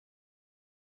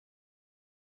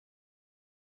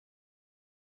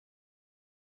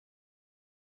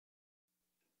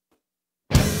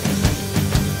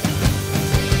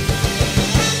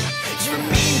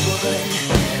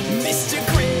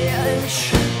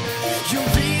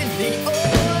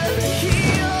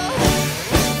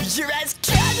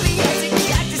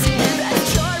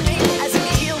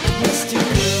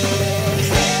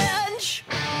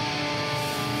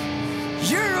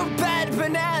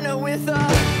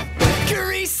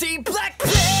greasy black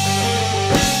pig.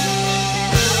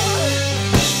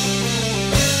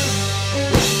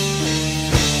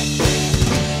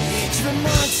 You're a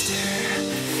monster,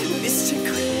 Mr.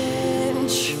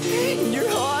 Grinch. Your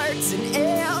heart's an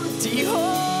empty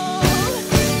hole.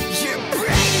 Your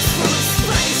brain is full of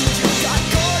spice and you got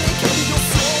garlic in your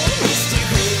soul, Mr.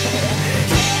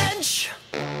 Grinch.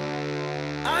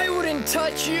 I wouldn't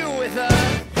touch you with a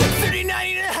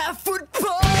 39.5-foot pole.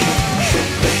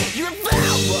 You're a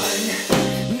bad one,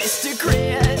 Mr.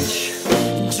 Grinch.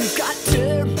 You got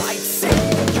termites in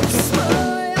your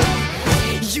smile.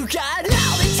 You got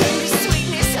all the tender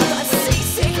sweetness of a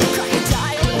seasick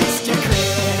crocodile, Mr.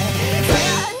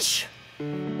 Grinch.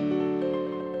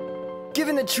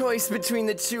 Given the choice between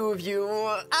the two of you,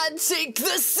 I'd take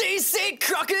the seasick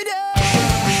crocodile.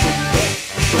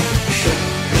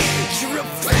 You're a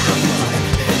bad one,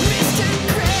 Mr.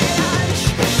 Grinch.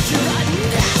 You're a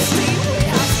nasty,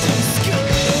 nasty skunk.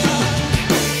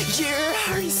 Your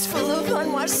heart is full of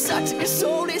unwashed socks and your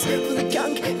soul is full of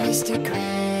gunk, Mr.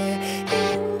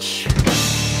 Grinch.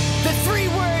 The three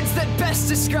words that best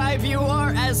describe you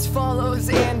are as follows,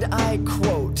 and I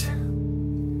quote: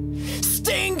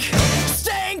 stink,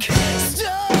 stank,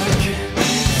 stunk.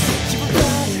 You're a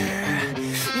liar,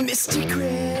 Mr.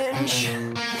 Grinch.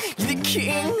 You're the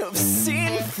king of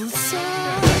sinful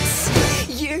thoughts.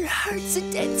 Your heart's a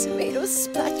dead tomato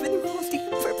splashed with moldy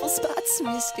purple spots,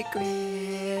 Mr.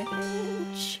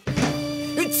 Grinch.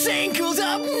 Tangled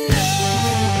up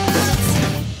nuts.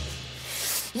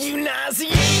 You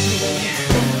nauseate me,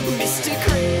 Mr.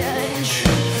 Grinch,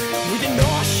 with a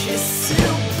nauseous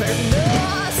super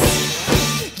nose.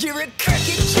 You're a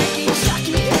crooked, tricky,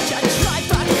 jockey, hitch, a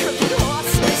tripod, crooked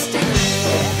horse, Mr.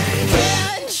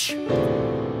 Grinch.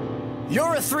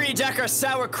 You're a 3-decker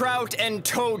sauerkraut and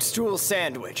toadstool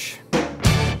sandwich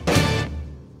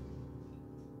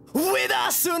with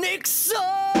arsenic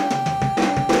sauce.